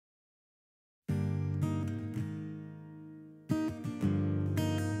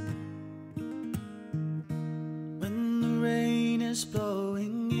is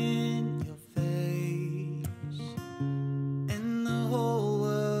blowing in your face, and the whole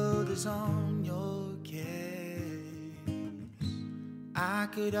world is on your case. I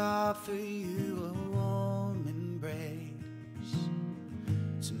could offer you a warm embrace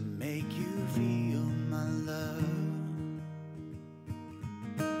to make you feel my love.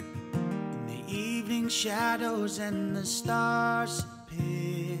 In the evening shadows and the stars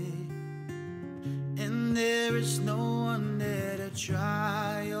appear, and there is no one there to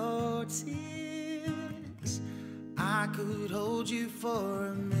dry your tears. I could hold you for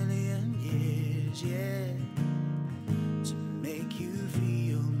a million years, yeah, to make you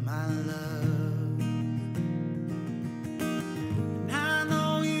feel my love. And I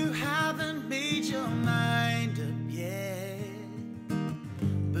know you haven't made your mind up yet,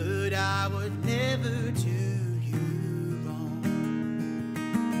 but I would never do you wrong.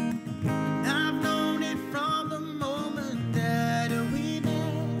 And I've known it from the moment that we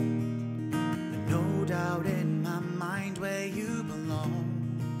met, but no doubt in my mind where you belong.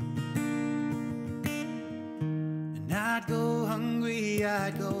 And I'd go hungry,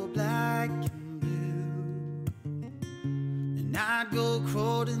 I'd go black and blue, and I'd go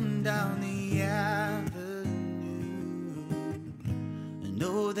crawling down the avenue. And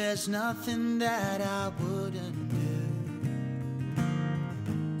no, there's nothing that I wouldn't do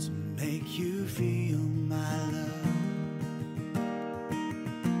to make you feel my love,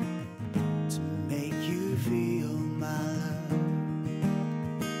 to make you feel my love.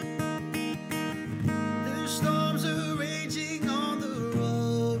 The storms are raging on the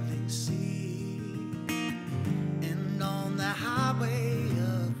rolling sea, and on the highway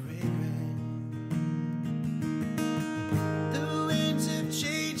of regret. The winds of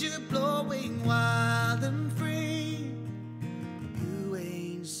change are blowing wild and free. You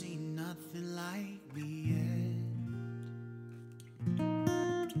ain't seen nothing like me yet.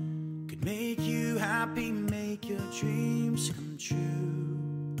 Could make you happy, make your dreams come true.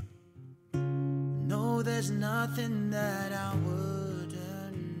 No, there's nothing that I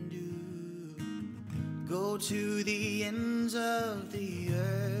wouldn't do. Go to the ends of the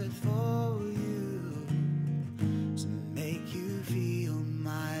earth for you.